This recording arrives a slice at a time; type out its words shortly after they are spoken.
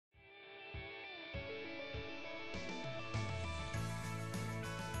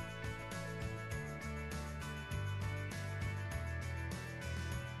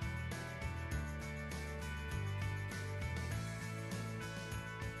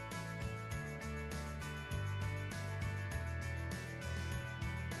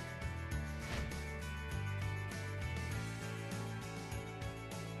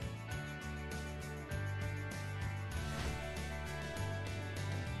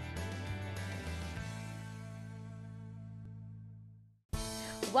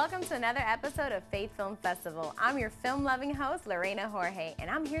Welcome to another episode of Faith Film Festival. I'm your film-loving host, Lorena Jorge, and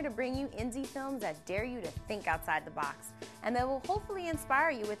I'm here to bring you indie films that dare you to think outside the box, and that will hopefully inspire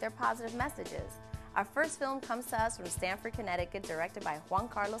you with their positive messages. Our first film comes to us from Stamford, Connecticut, directed by Juan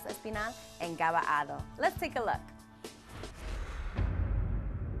Carlos Espinal and Gaba Ado. Let's take a look.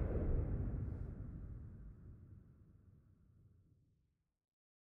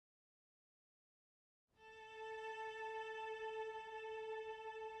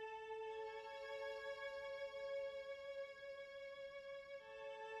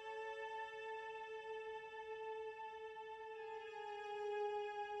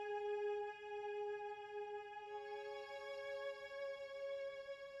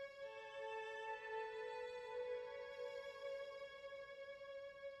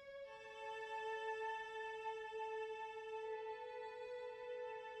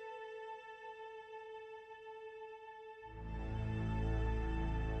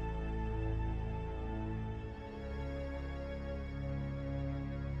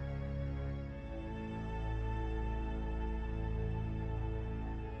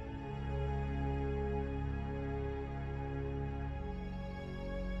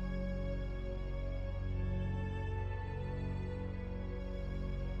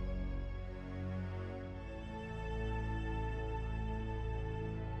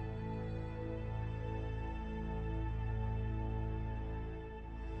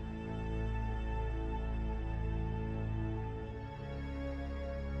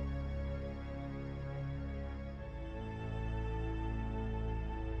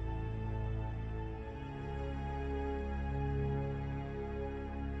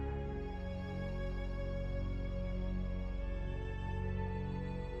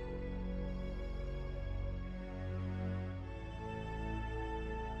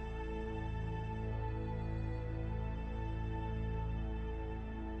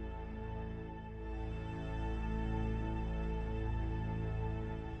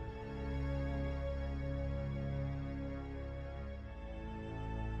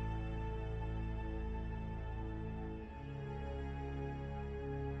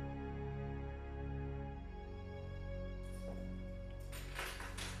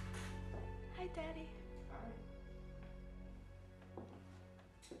 Hi, Daddy. Hi.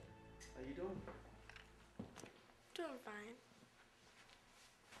 How you doing? Doing fine.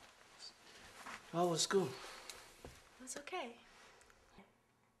 How was school? It's okay.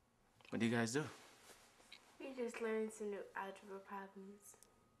 What do you guys do? We just learned some new algebra problems.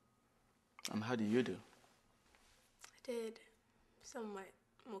 How do you do? I did somewhat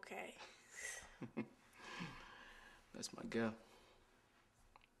okay. That's my girl.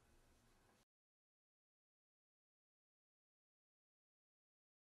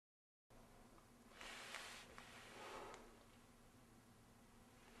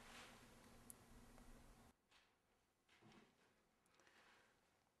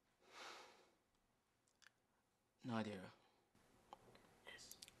 Nadia.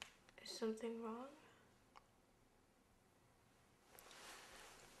 Is something wrong?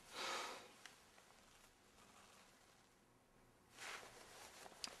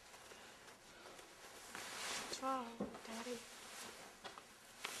 What's wrong, Daddy?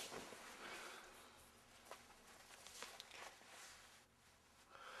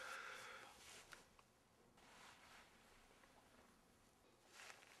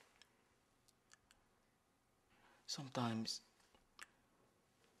 Sometimes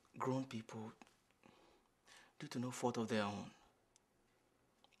grown people, due to no fault of their own,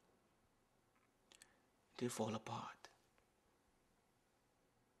 they fall apart.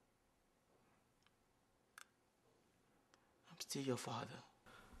 I'm still your father.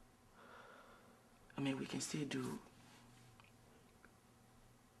 We can still do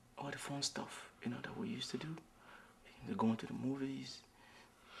all the fun stuff, that we used to do. Going to the movies.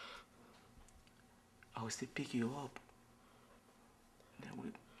 I will still pick you up.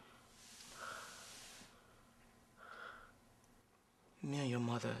 Then me and your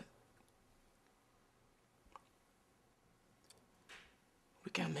mother,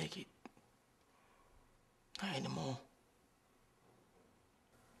 we can't make it. Not anymore.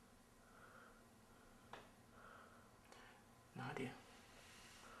 Nadia.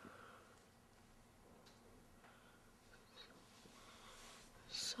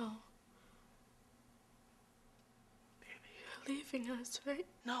 So, you're leaving us, right?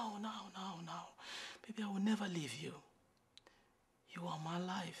 No. Baby, I will never leave you. You are my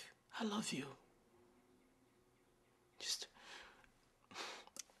life. I love you.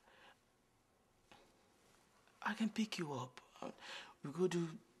 I can pick you up. We go do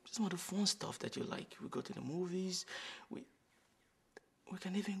some of the fun stuff that you like. We go to the movies. We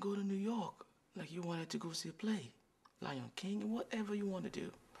can even go to New York, like you wanted to go see a play. Lion King, whatever you want to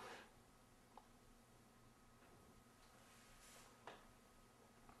do.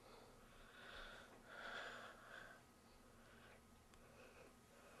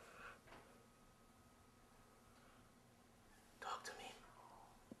 Talk to me.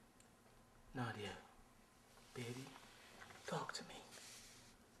 Nadia, baby, talk to me.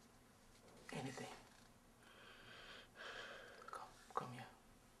 Anything. Come here.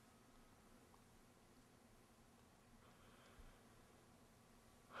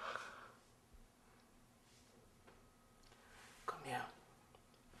 Come here.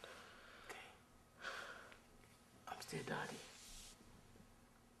 Okay. I'm still daddy.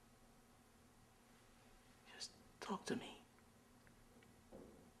 Just talk to me.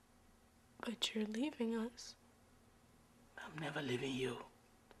 But you're leaving us. I'm never leaving you.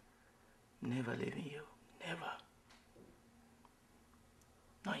 Never leaving you. Never.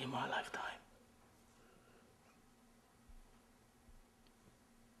 Not in my lifetime.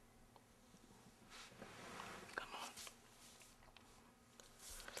 Come on.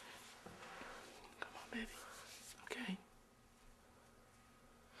 Come on, baby. Okay?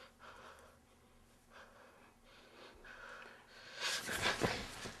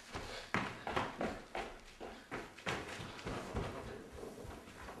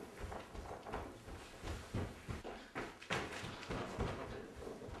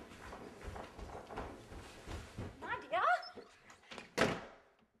 Nadia?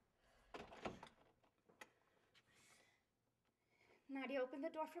 Nadia, open the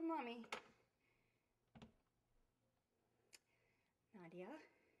door for Mommy. Nadia?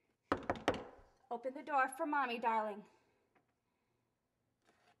 Open the door for Mommy, darling.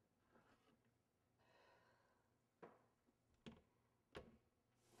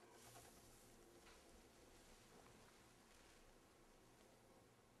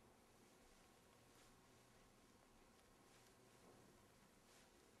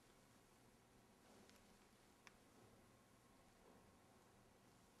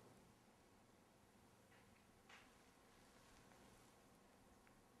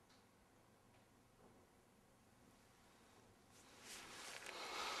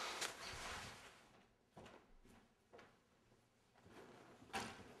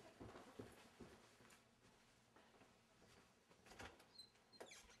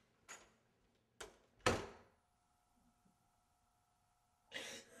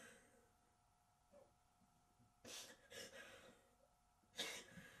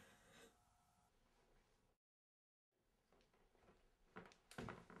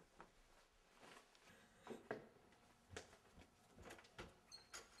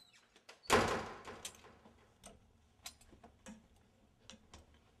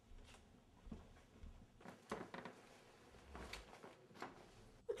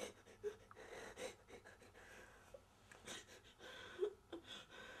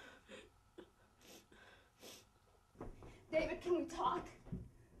 David, can we talk?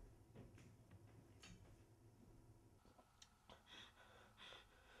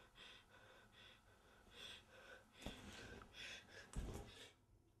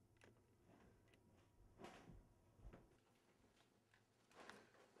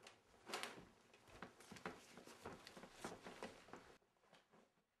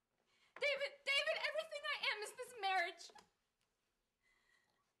 David, everything I am is this marriage.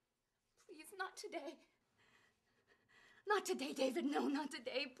 Please, not today. Not today, David. No, not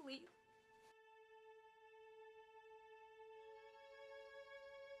today, please.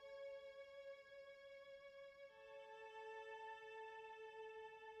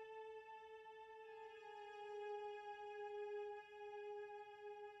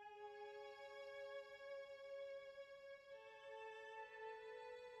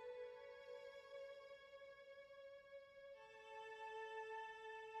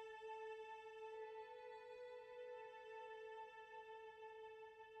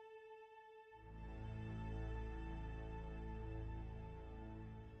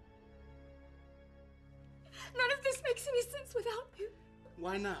 None of this makes any sense without you.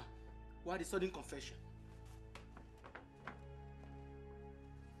 Why now? Why the sudden confession?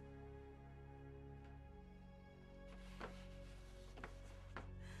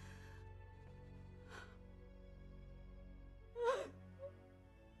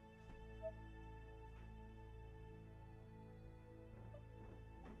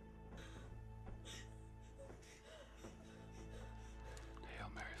 Hail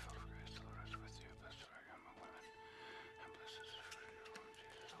Mary, full of grace, the Lord is with you. Blessed are you among women, and blessed is the fruit of your womb,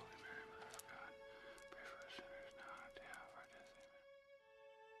 Jesus. Holy Mary, Mother of God,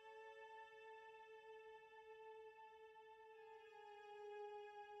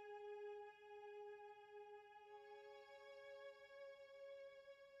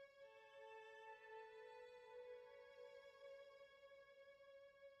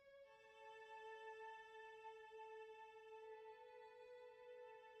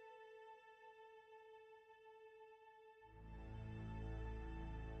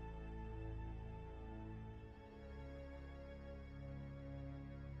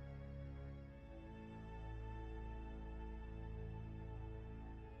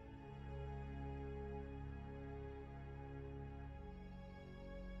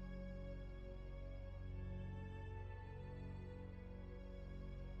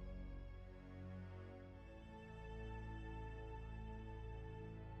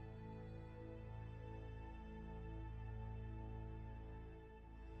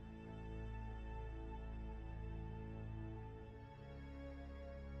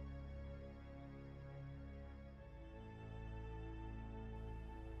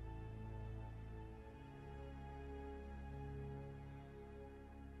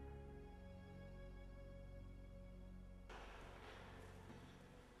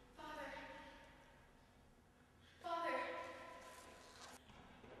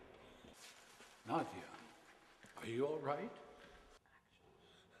 Nadia, are you all right?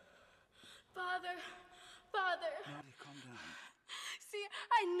 Father, Nadia, calm down. see,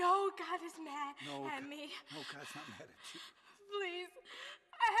 I know God is mad at me. No, God's not mad at you. Please,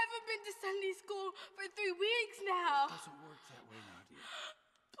 I haven't been to Sunday school for 3 weeks now. It doesn't work that way, Nadia.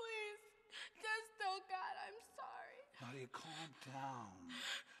 Please, just tell God I'm sorry. Nadia, calm down.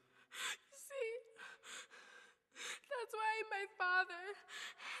 See, that's why my father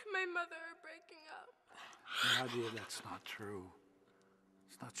and my mother are breaking up. Nadia, that's not true.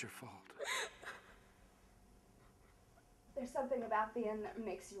 It's not your fault. There's something about the end that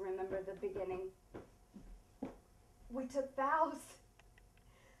makes you remember the beginning. We took vows.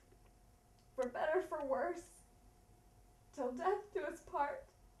 For better, for worse. Till death do us part.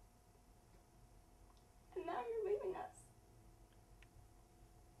 And now you're leaving us.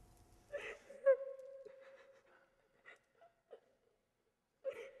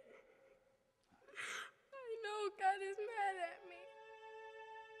 I know God is mad at me.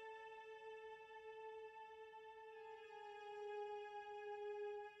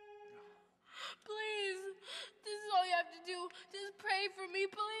 Please, this is all you have to do. Just pray for me,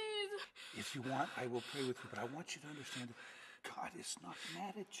 please. If you want, I will pray with you, but I want you to understand that God is not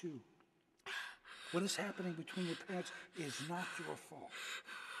mad at you. What is happening between your parents is not your fault.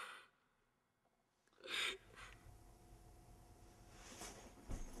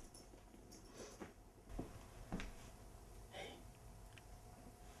 Hey.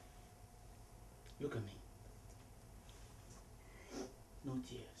 Look at me. No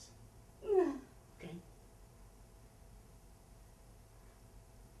tears. Okay?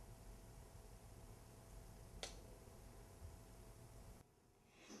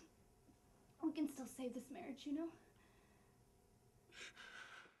 We can still save this marriage, you know?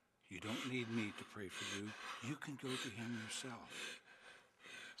 You don't need me to pray for you. You can go to him yourself.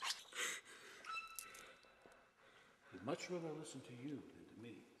 He'd much rather listen to you than to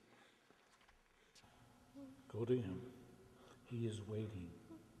me. Go to him. He is waiting.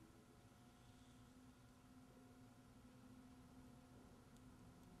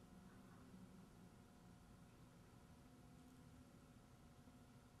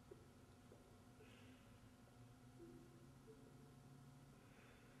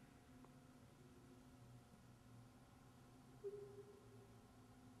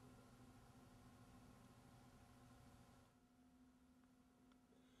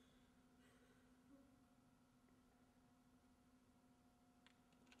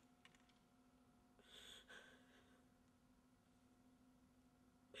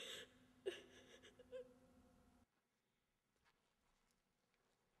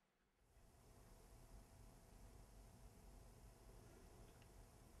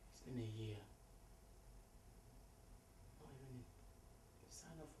 It's been a year. Not even a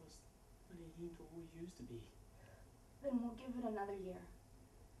sign of us. Not a hint of who we used to be. Then we'll give it another year.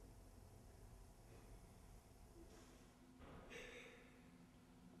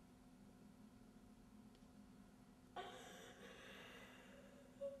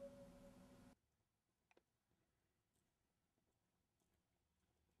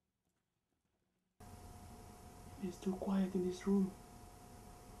 It's too quiet in this room.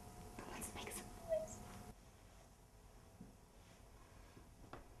 Let's make some noise.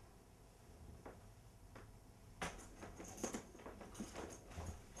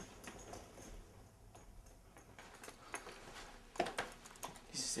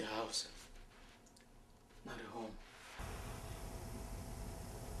 This is a house, not a home.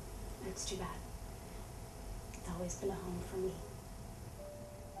 It's too bad. It's always been a home for me.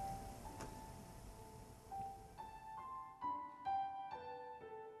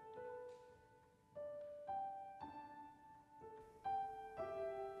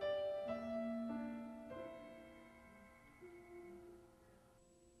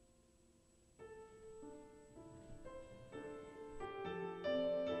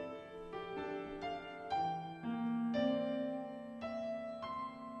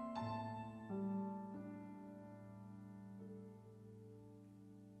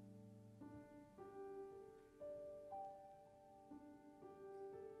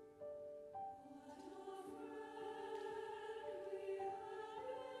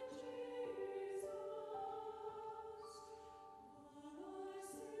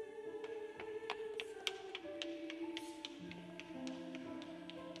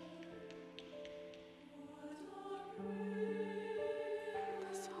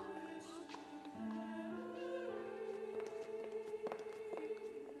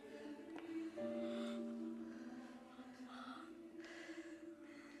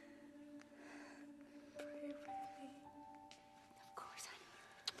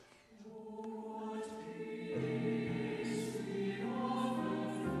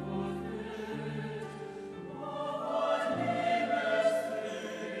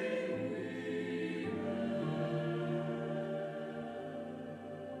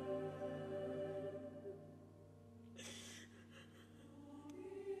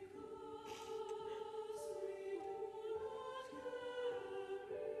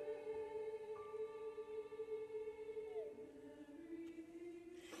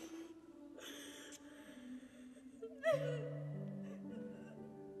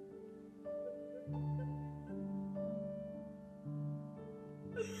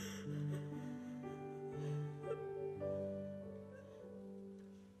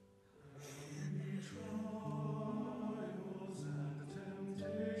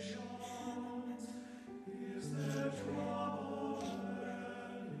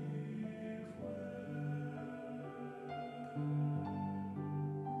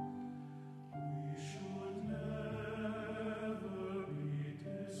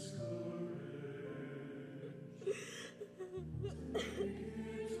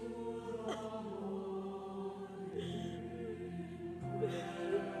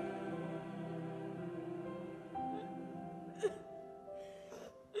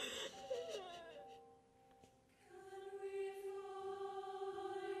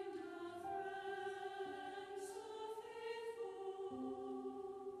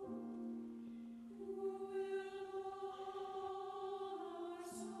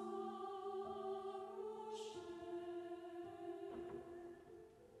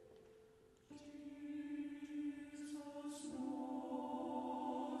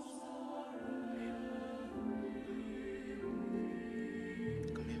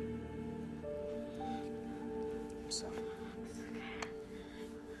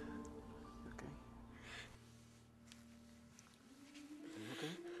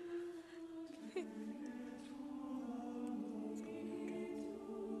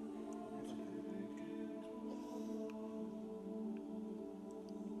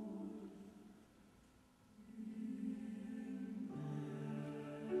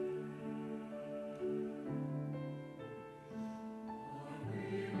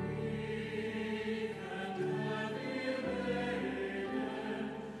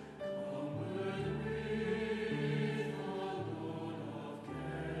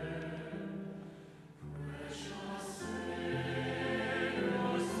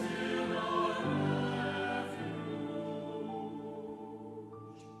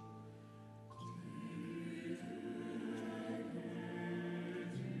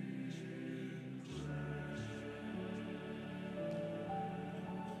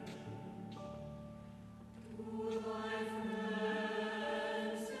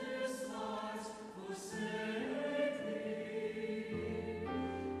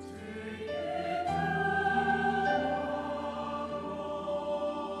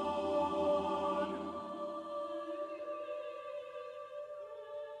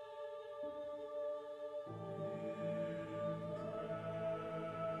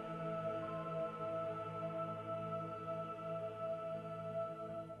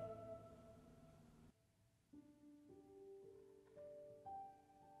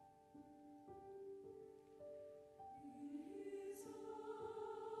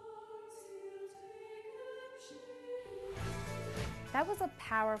 That was a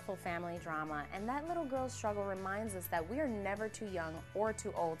powerful family drama, and that little girl's struggle reminds us that we are never too young or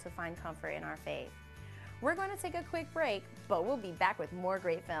too old to find comfort in our faith. We're going to take a quick break, but we'll be back with more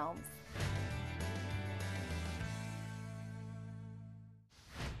great films.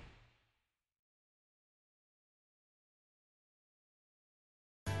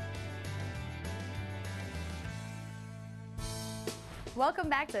 Welcome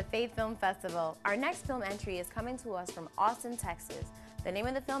back to Faith Film Festival. Our next film entry is coming to us from Austin, Texas. The name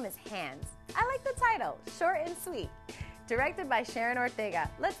of the film is Hands. I like the title, short and sweet. Directed by Sharon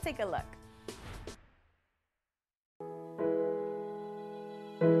Ortega. Let's take a look.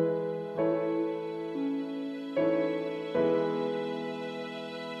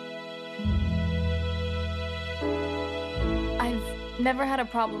 I've never had a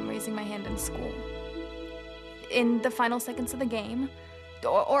problem raising my hand in school. In the final seconds of the game,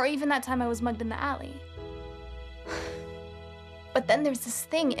 or even that time I was mugged in the alley. But then there's this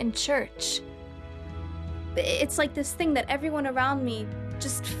thing in church. It's like this thing that everyone around me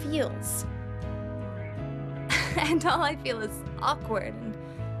just feels. And all I feel is awkward and...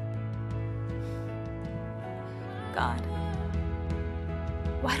 God,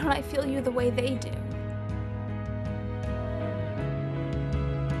 why don't I feel you the way they do?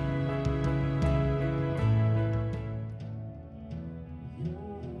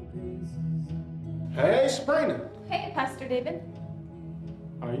 Hey, Sabrina. Hey, Pastor David.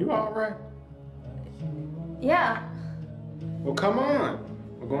 Are you all right? Yeah. Well, come on.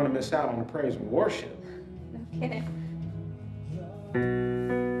 We're going to miss out on the praise and worship. No kidding.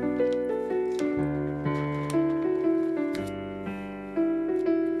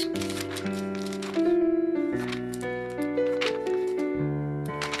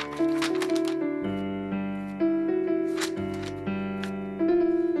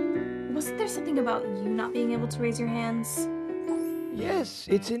 Wasn't there something about you not being able to raise your hands? Yes,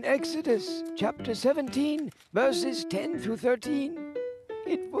 it's in Exodus, chapter 17, verses 10 through 13.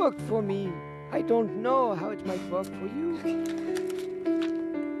 It worked for me. I don't know how it might work for you.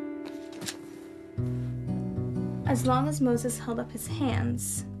 As long as Moses held up his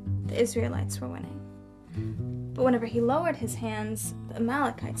hands, the Israelites were winning. But whenever he lowered his hands, the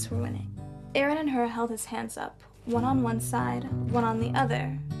Amalekites were winning. Aaron and Hur held his hands up, one on one side, one on the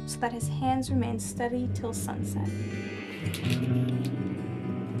other, so that his hands remained steady till sunset.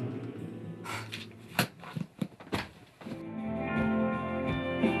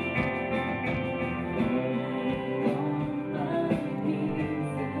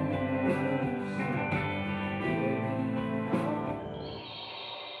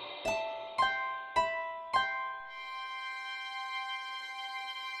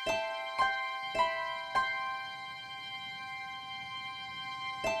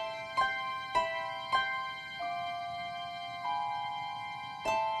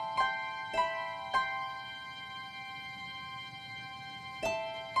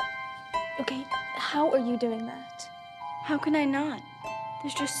 Okay, how are you doing that? How can I not?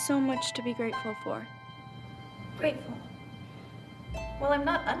 There's just so much to be grateful for. Grateful. Well, I'm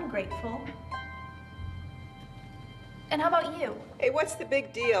not ungrateful. And how about you? Hey, what's the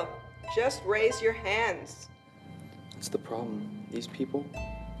big deal? Just raise your hands. That's the problem. These people,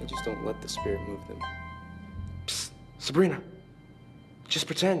 they just don't let the Spirit move them. Psst, Sabrina, just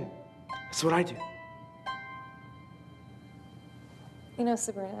pretend. That's what I do. You know,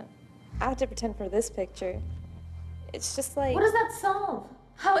 Sabrina, I have to pretend for this picture. It's just like... What does that solve?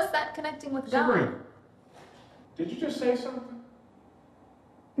 How is that connecting with God? Sabrina, did you just say something?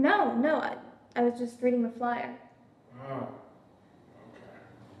 No, I was just reading the flyer. Oh.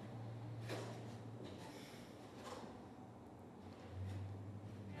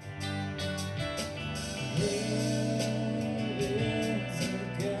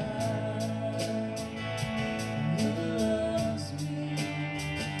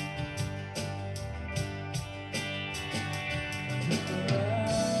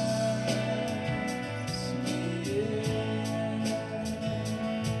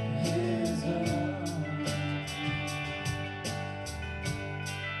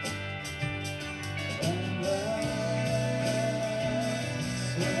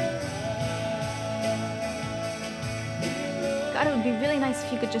 God, it would be really nice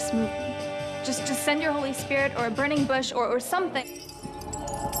if you could just move me. Just send your Holy Spirit or a burning bush or something.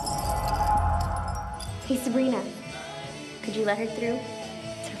 Hey, Sabrina, could you let her through?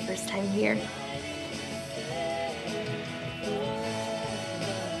 It's her first time here.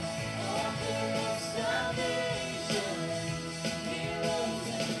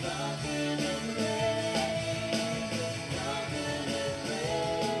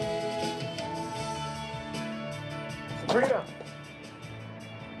 Sabrina,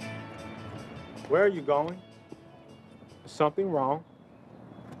 Where are you going? Is something wrong?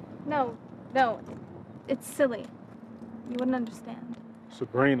 No, it's silly. You wouldn't understand.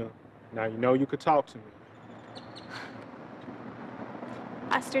 Sabrina, now you know you could talk to me.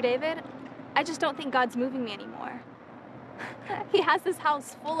 Pastor David, I just don't think God's moving me anymore. He has this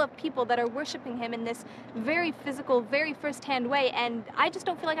house full of people that are worshiping him in this very physical, very first-hand way, and I just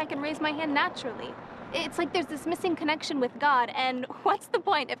don't feel like I can raise my hand naturally. It's like there's this missing connection with God, and what's the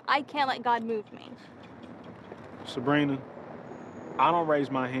point if I can't let God move me? Sabrina, I don't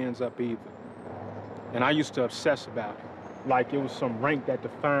raise my hands up either. And I used to obsess about it, like it was some rank that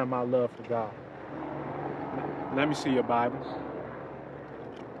defined my love for God. Let me see your Bible.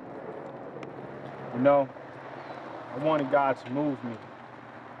 You know, I wanted God to move me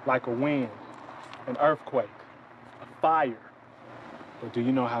like a wind, an earthquake, a fire. But do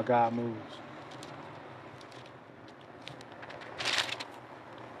you know how God moves?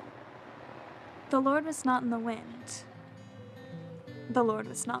 The Lord was not in the wind. The Lord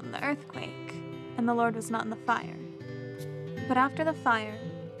was not in the earthquake. And the Lord was not in the fire. But after the fire,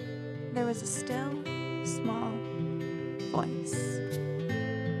 there was a still, small voice.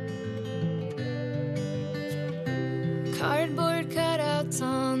 Cardboard cutouts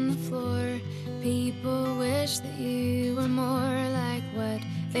on the floor. People wish that you were more like what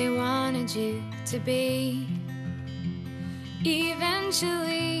they wanted you to be.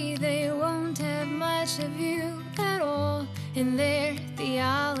 Eventually, they won't have much of you at all in their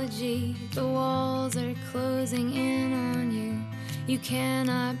theology. The walls are closing in on you. You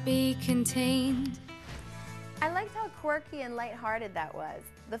cannot be contained. I liked how quirky and lighthearted that was.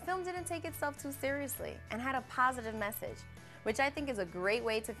 The film didn't take itself too seriously and had a positive message, which I think is a great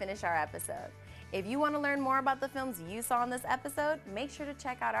way to finish our episode. If you want to learn more about the films you saw in this episode, make sure to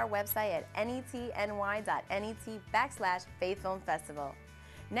check out our website at netny.net/Faith Film Festival.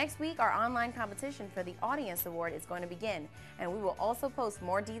 Next week, our online competition for the Audience Award is going to begin, and we will also post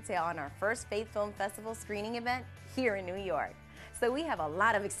more detail on our first Faith Film Festival screening event here in New York. So we have a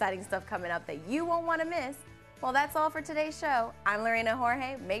lot of exciting stuff coming up that you won't want to miss. Well, that's all for today's show. I'm Lorena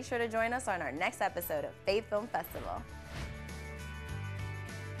Jorge. Make sure to join us on our next episode of Faith Film Festival.